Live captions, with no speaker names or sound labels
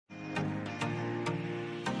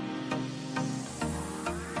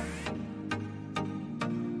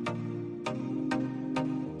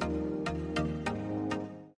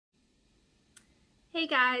Hey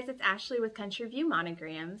guys, it's Ashley with Country View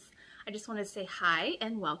Monograms. I just wanted to say hi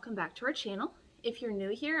and welcome back to our channel. If you're new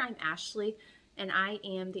here, I'm Ashley and I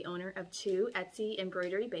am the owner of 2 Etsy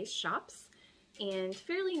embroidery based shops and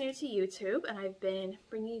fairly new to YouTube, and I've been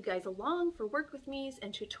bringing you guys along for work with me's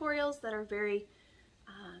and tutorials that are very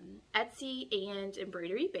Etsy and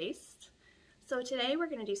embroidery based. So today we're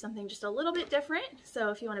going to do something just a little bit different, so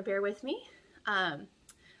if you want to bear with me, I'm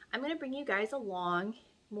going to bring you guys along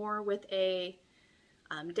more with a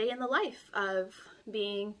day in the life of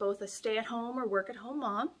being both a stay-at-home or work-at-home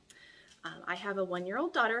mom. I have a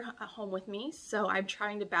 1-year-old daughter at home with me, so I'm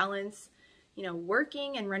trying to balance,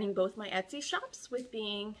 working and running both my Etsy shops with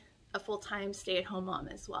being a full-time stay-at-home mom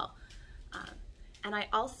as well. And I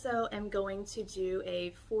also am going to do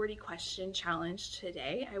a 40-question challenge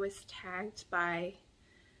today. I was tagged by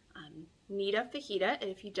Nita Fajita,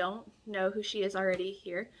 and if you don't know who she is already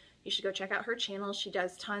here, you should go check out her channel. She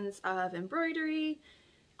does tons of embroidery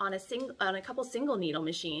on a couple single needle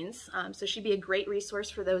machines, so she'd be a great resource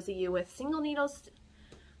for those of you with single needles.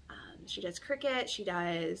 She does Cricut, she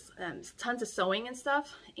does tons of sewing and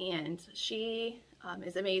stuff, and she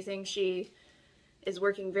is amazing. She is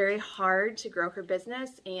working very hard to grow her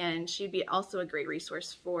business, and she'd be also a great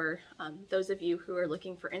resource for those of you who are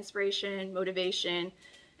looking for inspiration, motivation,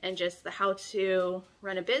 and just the how to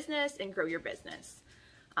run a business and grow your business.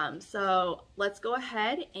 So let's go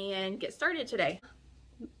ahead and get started today.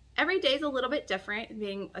 Every day is a little bit different,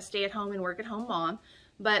 being a stay-at-home and work-at-home mom,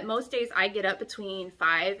 but most days I get up between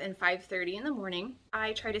 5 and 5:30 in the morning.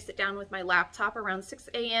 I try to sit down with my laptop around 6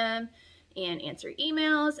 a.m. and answer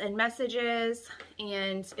emails and messages,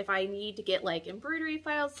 and if I need to get like embroidery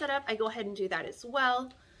files set up, I go ahead and do that as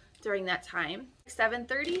well during that time.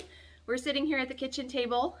 7:30, we're sitting here at the kitchen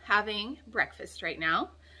table having breakfast right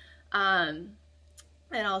now. And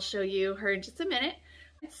I'll show you her in just a minute,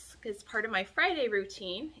 because part of my Friday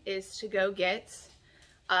routine is to go get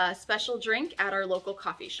a special drink at our local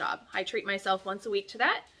coffee shop. I treat myself once a week to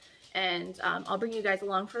that, and I'll bring you guys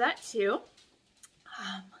along for that too.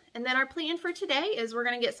 And then our plan for today is we're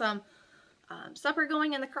going to get some supper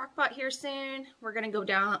going in the crock pot here soon. We're going to go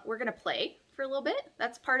down, we're going to play for a little bit.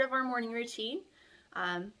 That's part of our morning routine.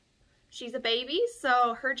 She's a baby,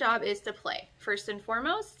 so her job is to play first and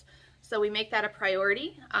foremost. So we make that a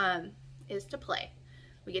priority, is to play.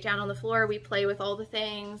 We get down on the floor, we play with all the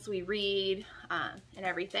things, we read, and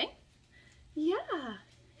everything. Yeah.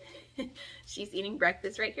 She's eating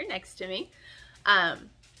breakfast right here next to me. And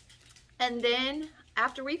then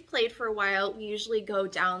after we've played for a while, we usually go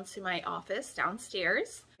down to my office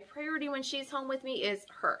downstairs. My priority when she's home with me is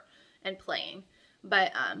her and playing.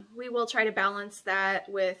 But we will try to balance that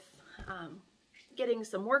with getting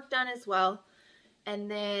some work done as well.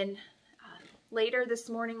 And then later this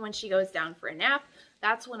morning when she goes down for a nap,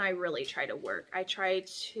 that's when I really try to work. I try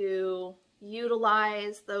to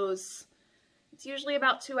utilize those, it's usually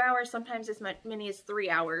about 2 hours, sometimes as many as 3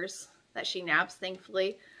 hours that she naps,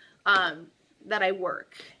 thankfully, that I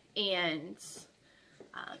work. And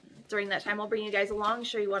during that time, I'll bring you guys along,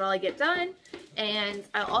 show you what all I get done, and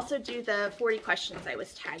I'll also do the 40 questions I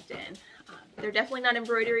was tagged in. They're definitely not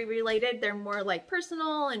embroidery related. They're more like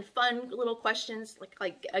personal and fun little questions,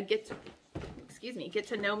 like a get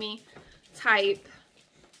to know me type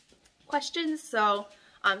questions. So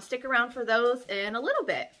stick around for those in a little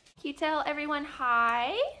bit. Can you tell everyone hi?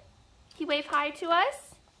 Can you wave hi to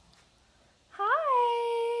us?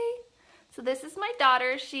 Hi. So this is my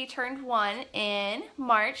daughter. She turned 1 in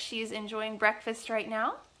March. She's enjoying breakfast right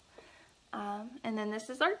now. And then this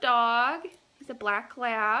is our dog. He's a black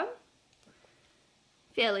lab.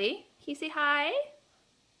 Philly, can you say hi?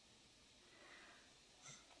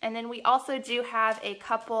 And then we also do have a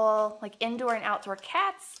couple like indoor and outdoor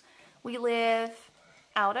cats. We live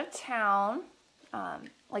out of town,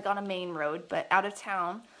 like on a main road, but out of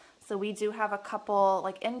town. So we do have a couple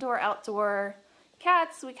like indoor, outdoor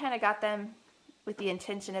cats. We kind of got them with the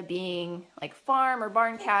intention of being like farm or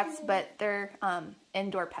barn cats, but they're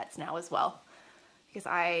indoor pets now as well, because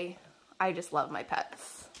I just love my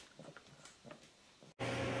pets.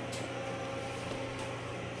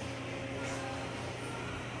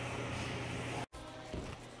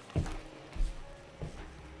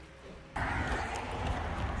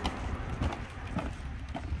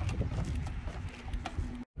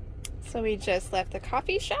 So we just left the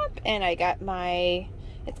coffee shop and I got my,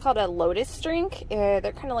 it's called a Lotus drink. They're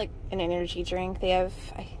kind of like an energy drink. They have,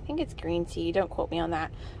 I think it's green tea. Don't quote me on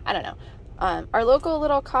that. I don't know. Our local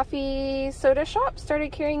little coffee soda shop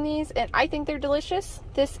started carrying these and I think they're delicious.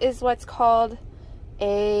 This is what's called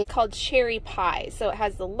cherry pie. So it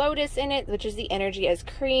has the lotus in it, which is the energy as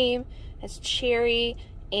cream, has cherry,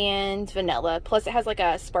 and vanilla. Plus it has like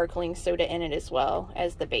a sparkling soda in it as well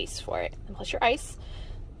as the base for it. And plus your ice.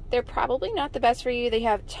 They're probably not the best for you. They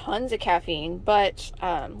have tons of caffeine, but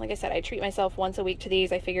like I said, I treat myself once a week to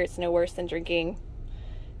these. I figure it's no worse than drinking,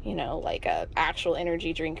 you know, like a actual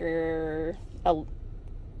energy drink or a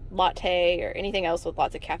latte or anything else with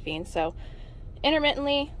lots of caffeine. So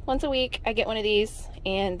intermittently, once a week, I get one of these,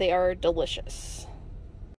 and they are delicious.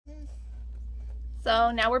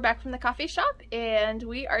 So now we're back from the coffee shop, and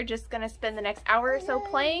we are just gonna spend the next hour or so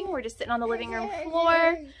playing. We're just sitting on the living room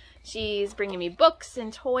floor. She's bringing me books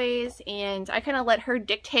and toys, and I kind of let her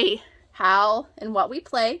dictate how and what we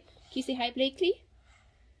play. Can you say hi, Blakely?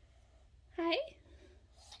 Hi.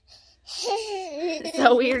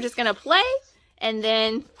 So we are just gonna play, and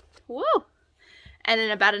then, whoa. And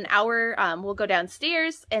in about an hour, we'll go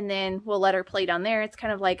downstairs, and then we'll let her play down there. It's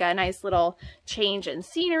kind of like a nice little change in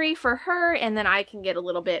scenery for her, and then I can get a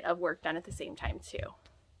little bit of work done at the same time too.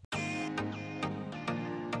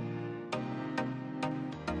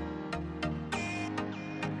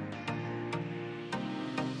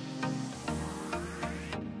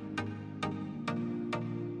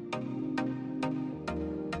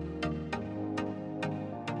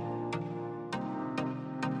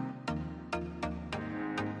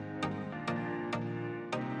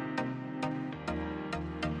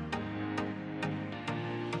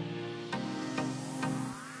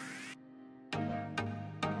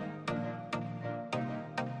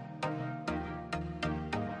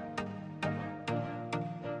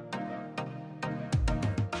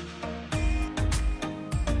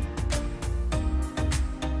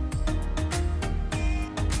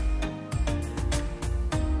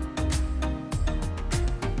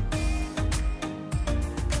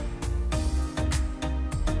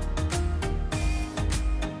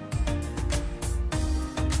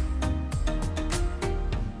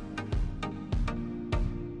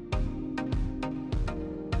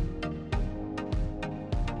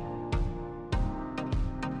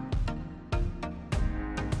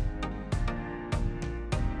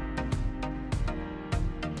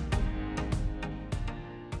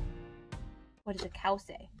 What does a cow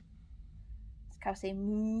say? Does a cow say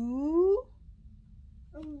moo?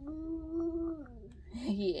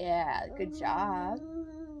 Yeah, good job.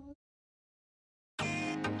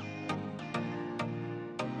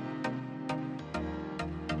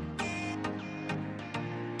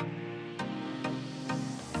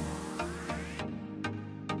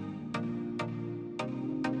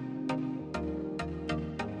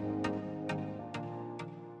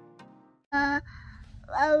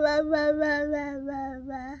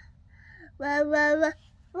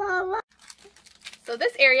 So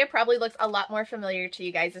this area probably looks a lot more familiar to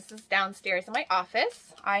you guys. This is downstairs in my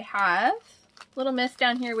office. I have little Miss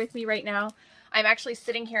down here with me right now. I'm actually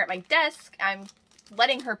sitting here at my desk. I'm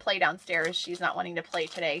letting her play downstairs. She's not wanting to play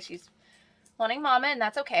today. She's wanting Mama, and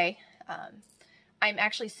that's okay. I'm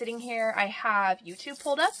actually sitting here. I have YouTube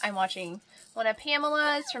pulled up. I'm watching one of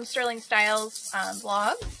Pamela's from Sterling Styles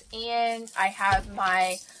vlogs, and I have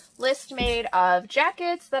my list made of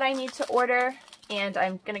jackets that I need to order, and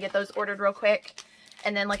I'm gonna get those ordered real quick.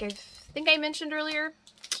 And then, like I think I mentioned earlier,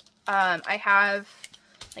 I have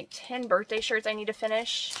like 10 birthday shirts I need to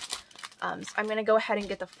finish. So I'm gonna go ahead and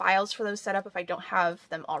get the files for those set up if I don't have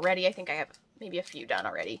them already. I think I have maybe a few done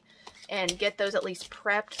already, and get those at least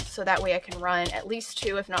prepped so that way I can run at least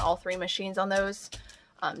 2, if not all 3 machines on those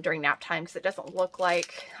during nap time, because it doesn't look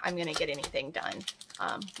like I'm gonna get anything done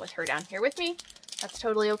with her down here with me. That's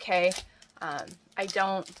totally okay. I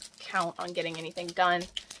don't count on getting anything done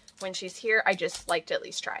when she's here. I just like to at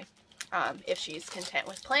least try if she's content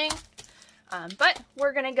with playing. But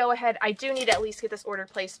we're gonna go ahead. I do need to at least get this order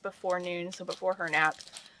placed before noon, so before her nap.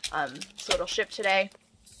 So it'll ship today,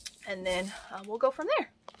 and then we'll go from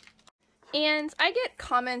there. And I get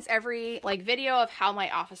comments every video of how my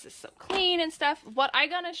office is so clean and stuff. What I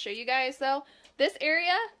gotta show you guys though, this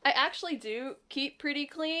area I actually do keep pretty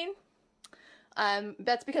clean.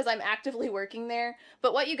 That's because I'm actively working there.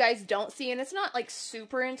 But what you guys don't see, and it's not like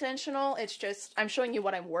super intentional, it's just I'm showing you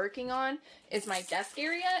what I'm working on, is my desk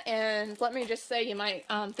area. And let me just say, you might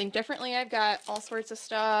think differently. I've got all sorts of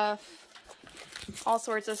stuff,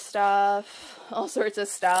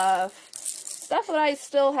 stuff that I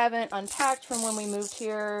still haven't unpacked from when we moved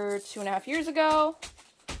here 2.5 years ago.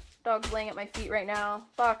 Dog's laying at my feet right now.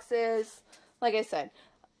 Boxes. Like I said,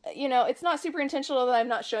 you know, it's not super intentional that I'm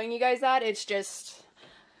not showing you guys that. It's just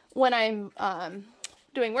when I'm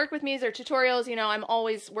doing work with me's or tutorials, you know, I'm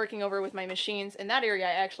always working over with my machines. In that area,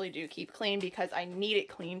 I actually do keep clean because I need it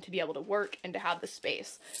clean to be able to work and to have the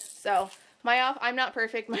space. So I'm not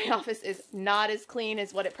perfect. My office is not as clean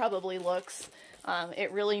as what it probably looks.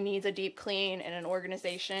 It really needs a deep clean and an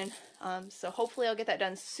organization. So hopefully I'll get that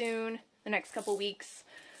done soon, the next couple weeks,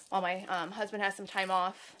 while my husband has some time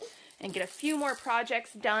off, and get a few more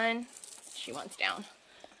projects done. She wants down.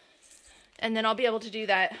 And then I'll be able to do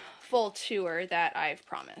that full tour that I've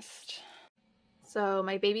promised. So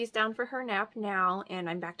my baby's down for her nap now, and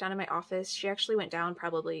I'm back down in my office. She actually went down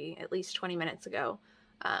probably at least 20 minutes ago.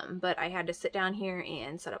 But I had to sit down here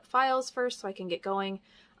and set up files first so I can get going.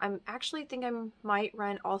 I'm actually think I might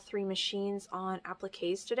run all 3 machines on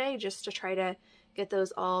appliques today, just to try to get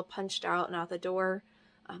those all punched out and out the door,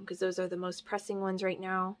 because those are the most pressing ones right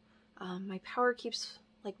now. My power keeps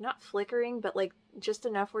like not flickering, but like just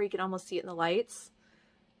enough where you can almost see it in the lights,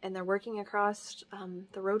 and they're working across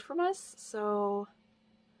the road from us, so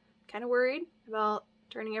kind of worried about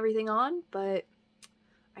turning everything on, but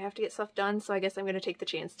I have to get stuff done, so I guess I'm going to take the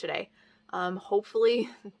chance today. Hopefully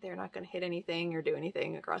they're not going to hit anything or do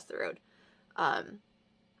anything across the road.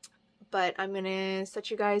 But I'm going to set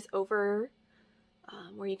you guys over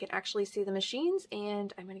where you can actually see the machines,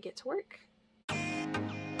 and I'm going to get to work.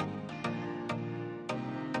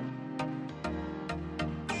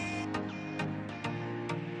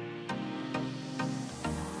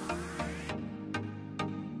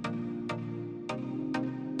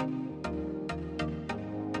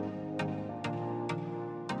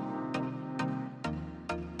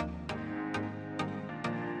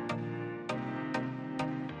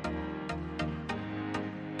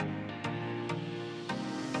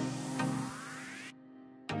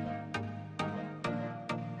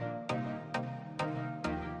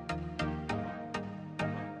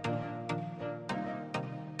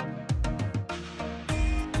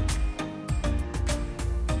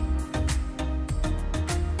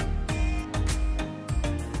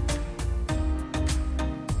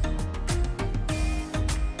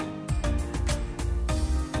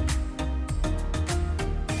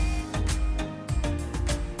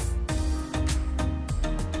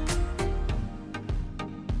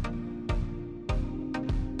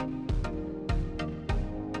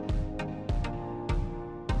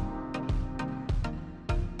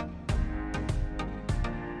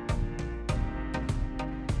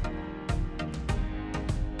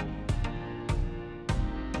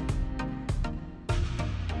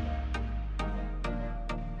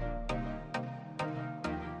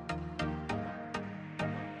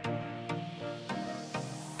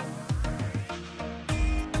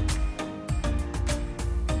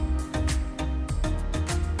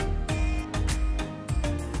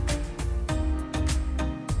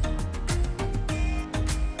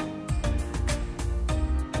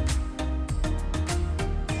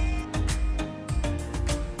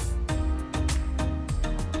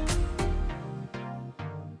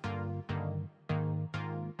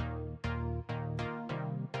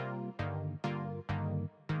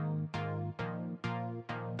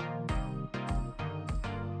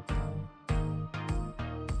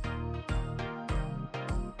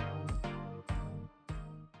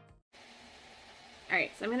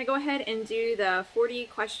 Alright, so I'm going to go ahead and do the 40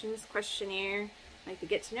 questions questionnaire, like the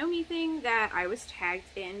get to know me thing that I was tagged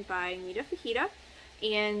in by Nita Fajita.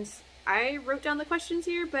 And I wrote down the questions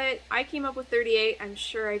here, but I came up with 38. I'm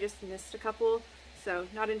sure I just missed a couple, so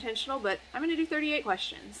not intentional, but I'm going to do 38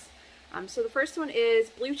 questions. So the first one is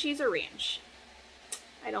blue cheese or ranch.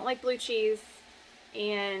 I don't like blue cheese,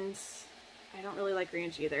 and I don't really like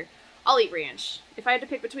ranch either. I'll eat ranch. If I had to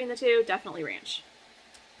pick between the two, definitely ranch.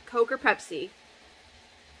 Coke or Pepsi?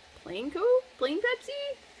 Plain Coke? Plain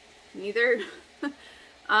Pepsi? Neither.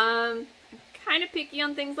 I'm kind of picky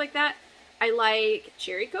on things like that. I like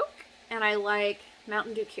Cherry Coke, and I like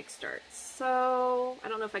Mountain Dew Kickstart. So, I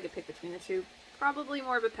don't know if I could pick between the two. Probably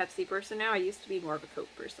more of a Pepsi person now. I used to be more of a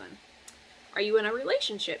Coke person. Are you in a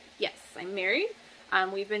relationship? Yes, I'm married.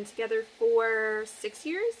 We've been together for 6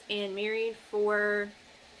 years and married for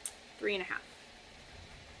 3.5.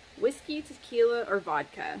 Whiskey, tequila, or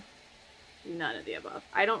vodka? None of the above.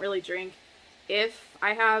 I don't really drink. If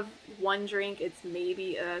I have one drink, it's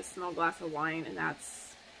maybe a small glass of wine, and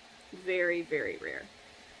that's very, very rare.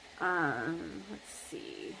 Let's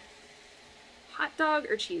see. Hot dog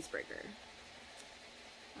or cheeseburger?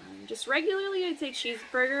 Just regularly, I'd say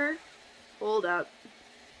cheeseburger. Hold up.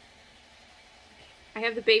 I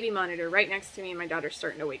have the baby monitor right next to me, and my daughter's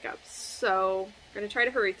starting to wake up. So, I'm going to try to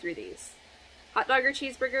hurry through these. Hot dog or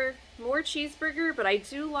cheeseburger? More cheeseburger, but I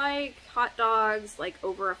do like hot dogs, like,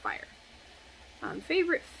 over a fire.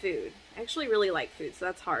 Favorite food? I actually really like food, so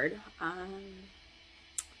that's hard.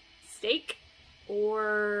 Steak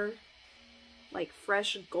or, like,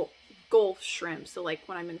 fresh Gulf shrimp, so, like,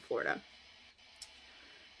 when I'm in Florida.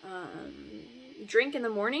 Drink in the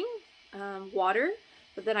morning? water,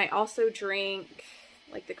 but then I also drink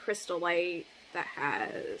like the Crystal Light that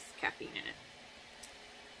has caffeine in it.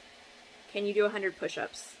 Can you do 100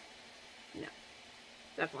 push-ups? No,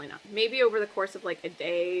 definitely not. Maybe over the course of like a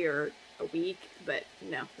day or a week, but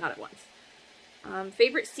no, not at once.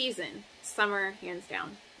 Favorite season? Summer, hands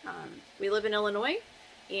down. We live in Illinois,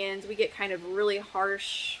 and we get kind of really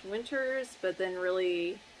harsh winters, but then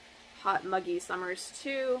really hot, muggy summers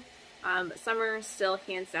too. But summer, still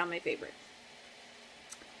hands down my favorite.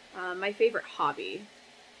 My favorite hobby.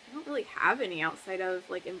 I don't really have any outside of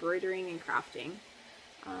like embroidering and crafting.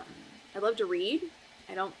 I love to read.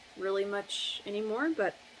 I don't really much anymore,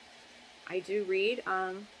 but I do read.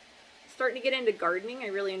 Starting to get into gardening. I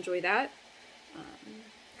really enjoy that.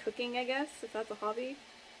 Cooking, I guess, if that's a hobby.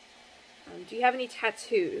 Do you have any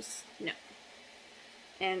tattoos? No.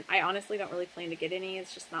 And I honestly don't really plan to get any.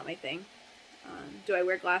 It's just not my thing. Do I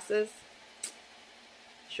wear glasses?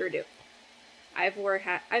 Sure do. I've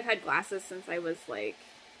had glasses since I was like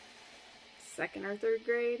 2nd or 3rd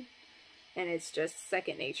grade, and it's just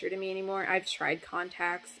second nature to me anymore. I've tried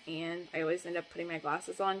contacts, and I always end up putting my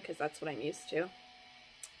glasses on because that's what I'm used to. Do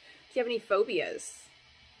you have any phobias?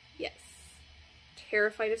 Yes.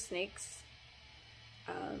 Terrified of snakes.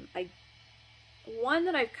 One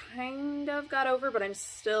that I've kind of got over, but I'm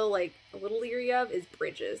still like a little leery of, is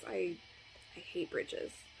bridges. I hate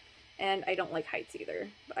bridges. And I don't like heights either.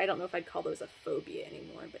 But I don't know if I'd call those a phobia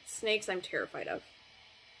anymore. But snakes I'm terrified of.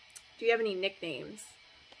 Do you have any nicknames?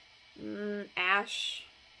 Ash,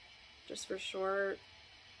 just for short.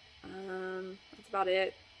 That's about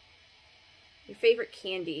it. Your favorite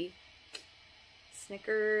candy?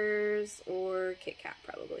 Snickers or Kit Kat,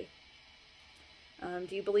 probably.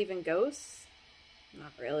 Do you believe in ghosts?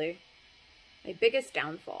 Not really. My biggest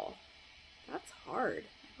downfall? That's hard.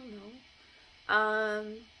 I don't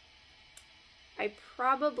know. I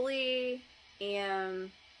probably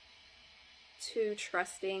am too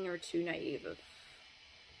trusting or too naive of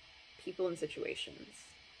people and situations.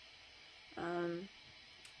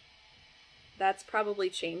 That's probably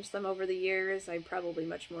changed some over the years. I'm probably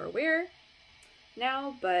much more aware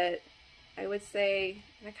now, but I would say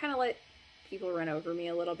I kind of let people run over me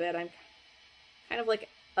a little bit. I'm kind of like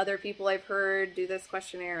other people I've heard do this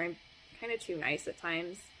questionnaire. I'm kind of too nice at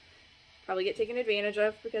times. Probably get taken advantage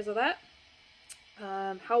of because of that.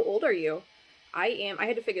 How old are you? I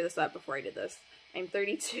had to figure this out before I did this. I'm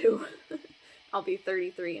 32. I'll be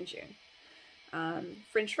 33 in June.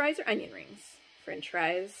 French fries or onion rings? French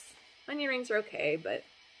fries. Onion rings are okay, but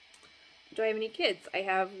do I have any kids? I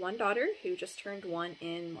have one daughter who just turned 1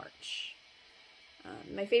 in March.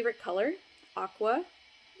 My favorite color? Aqua.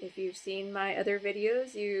 If you've seen my other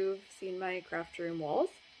videos, you've seen my craft room walls.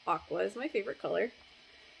 Aqua is my favorite color.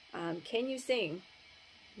 Can you sing?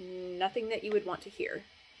 Nothing that you would want to hear.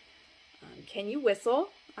 Can you whistle?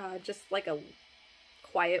 Just like a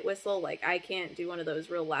quiet whistle. Like I can't do one of those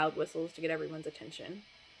real loud whistles to get everyone's attention.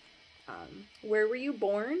 Where were you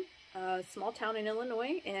born? A small town in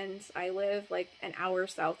Illinois, and I live like an hour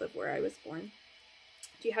south of where I was born.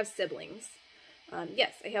 Do you have siblings?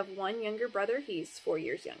 Yes, I have one younger brother. He's 4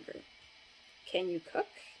 years younger. Can you cook?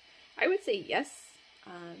 I would say yes.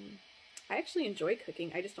 I actually enjoy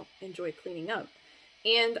cooking. I just don't enjoy cleaning up.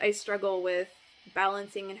 And I struggle with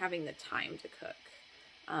balancing and having the time to cook.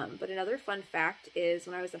 But another fun fact is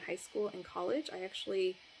when I was in high school and college, I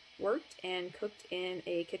actually worked and cooked in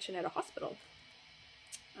a kitchen at a hospital.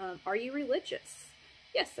 Are you religious?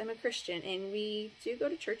 Yes, I'm a Christian, and we do go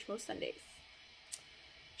to church most Sundays.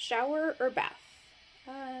 Shower or bath?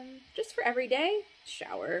 Just for every day,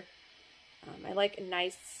 shower. I like a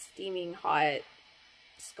nice, steaming, hot,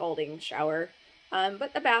 scalding shower.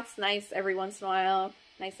 But the bath's nice every once in a while.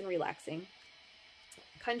 Nice and relaxing.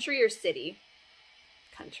 Country or city?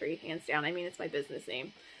 Country, hands down. I mean, it's my business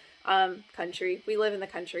name. Country. We live in the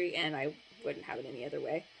country, and I wouldn't have it any other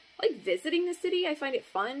way. I like visiting the city. I find it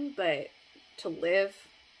fun, but to live,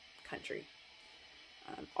 country.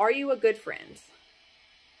 Are you a good friend?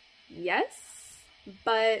 Yes,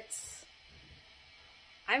 but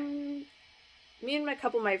me and a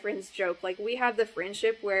couple of my friends joke, like, we have the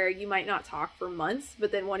friendship where you might not talk for months,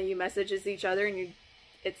 but then one of you messages each other and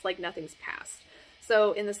it's like nothing's passed.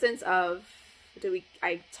 So in the sense of,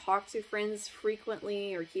 I talk to friends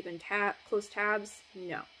frequently or keep in close tabs?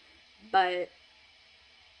 No. But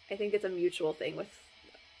I think it's a mutual thing with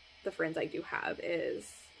the friends I do have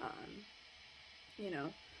is, you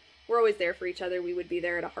know, we're always there for each other. We would be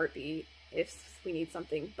there at a heartbeat if we need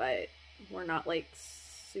something, but we're not like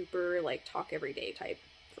super like talk every day type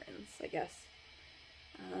friends, I guess.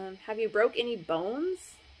 Have you broke any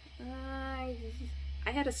bones? I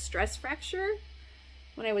had a stress fracture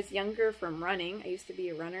when I was younger from running. I used to be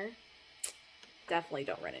a runner. Definitely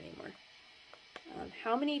don't run anymore.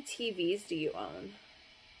 How many TVs do you own?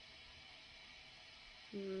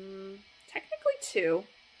 Technically 2.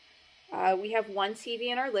 We have one TV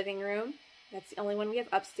in our living room. That's the only one we have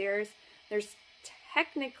upstairs. There's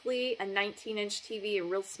technically a 19-inch TV, a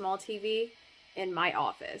real small TV, in my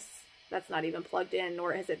office. That's not even plugged in,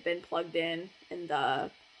 nor has it been plugged in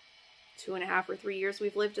the 2.5 or 3 years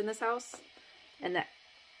we've lived in this house. And that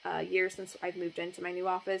year since I've moved into my new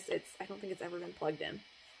office, I don't think it's ever been plugged in.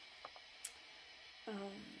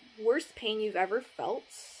 Worst pain you've ever felt?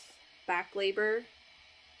 Back labor.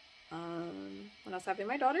 When I was having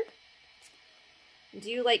my daughter. Do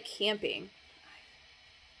you like camping?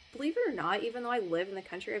 Believe it or not, even though I live in the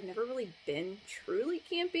country, I've never really been truly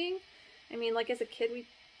camping. I mean, like as a kid, we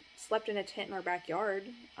slept in a tent in our backyard,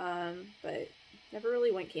 but never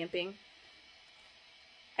really went camping.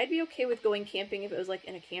 I'd be okay with going camping if it was like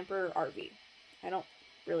in a camper or RV. I don't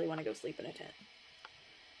really want to go sleep in a tent.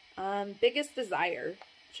 Biggest desire,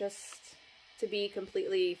 just to be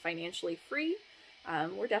completely financially free.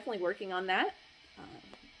 We're definitely working on that.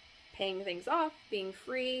 Paying things off, being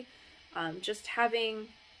free, just having,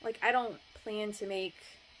 like, I don't plan to make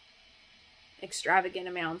extravagant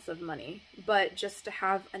amounts of money, but just to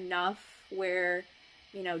have enough where,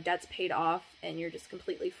 you know, debt's paid off and you're just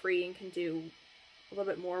completely free and can do a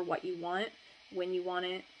little bit more what you want when you want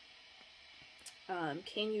it.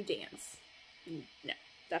 Can you dance? No,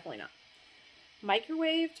 definitely not.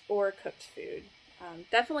 Microwaved or cooked food?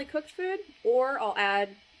 Definitely cooked food, or I'll add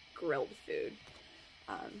grilled food.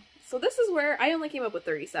 So this is where I only came up with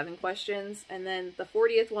 37 questions, and then the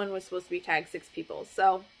 40th one was supposed to be tag 6 people.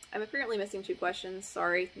 So I'm apparently missing 2 questions.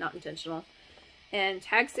 Sorry, not intentional. And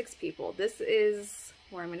tag 6 people. This is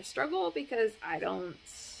where I'm going to struggle because I don't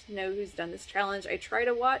know who's done this challenge. I try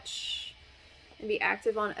to watch and be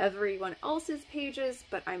active on everyone else's pages,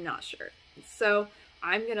 but I'm not sure. So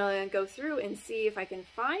I'm going to go through and see if I can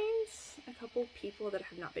find a couple people that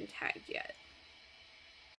have not been tagged yet.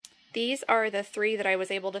 These are the 3 that I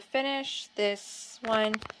was able to finish. This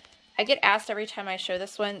one, I get asked every time I show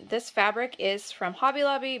this one. This fabric is from Hobby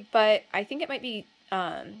Lobby, but I think it might be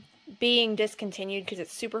being discontinued because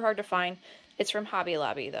it's super hard to find. It's from Hobby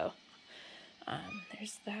Lobby though.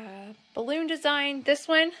 There's the balloon design. This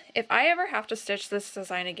one, if I ever have to stitch this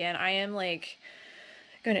design again, I am like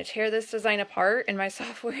going to tear this design apart in my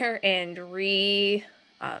software and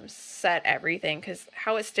set everything because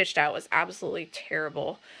how it stitched out was absolutely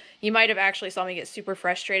terrible. You might have actually saw me get super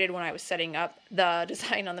frustrated when I was setting up the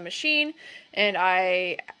design on the machine, and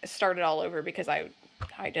I started all over because I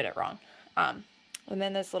did it wrong. And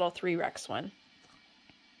then this little 3-Rex one.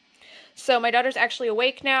 So my daughter's actually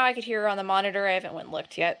awake now. I could hear her on the monitor. I haven't went and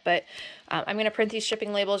looked yet, but I'm going to print these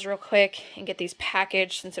shipping labels real quick and get these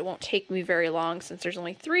packaged since it won't take me very long since there's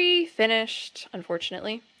only 3 finished,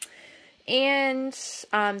 unfortunately. And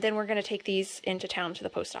then we're going to take these into town to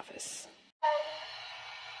the post office.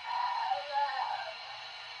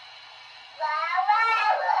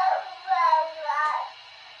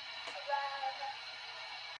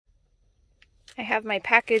 I have my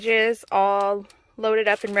packages all loaded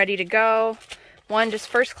up and ready to go. One, just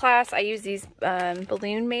first class. I use these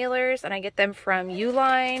balloon mailers, and I get them from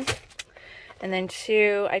Uline. And then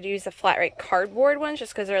 2, I use the flat rate cardboard ones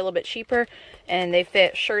just because they're a little bit cheaper, and they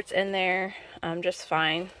fit shirts in there just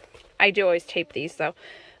fine. I do always tape these though.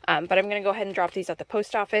 But I'm going to go ahead and drop these at the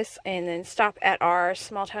post office and then stop at our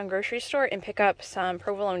small town grocery store and pick up some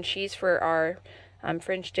provolone cheese for our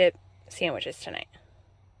French dip sandwiches tonight.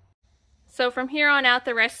 So from here on out,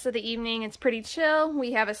 the rest of the evening, it's pretty chill.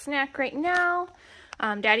 We have a snack right now.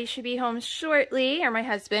 Daddy should be home shortly, or my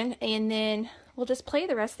husband, and then we'll just play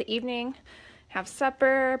the rest of the evening, have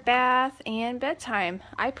supper, bath, and bedtime.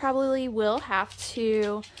 I probably will have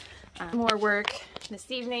to more work this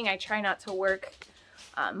evening. I try not to work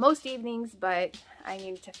most evenings, but I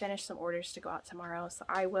need to finish some orders to go out tomorrow, so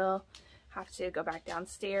I will have to go back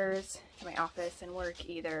downstairs to my office and work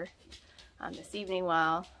either this evening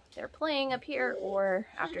while they're playing up here or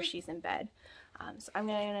after she's in bed. So I'm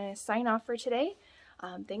going to sign off for today.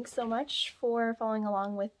 Thanks so much for following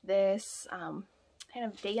along with this kind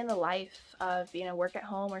of day in the life of being a work at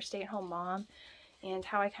home or stay at home mom and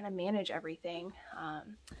how I kind of manage everything.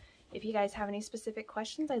 If you guys have any specific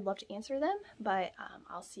questions, I'd love to answer them, but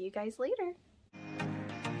I'll see you guys later.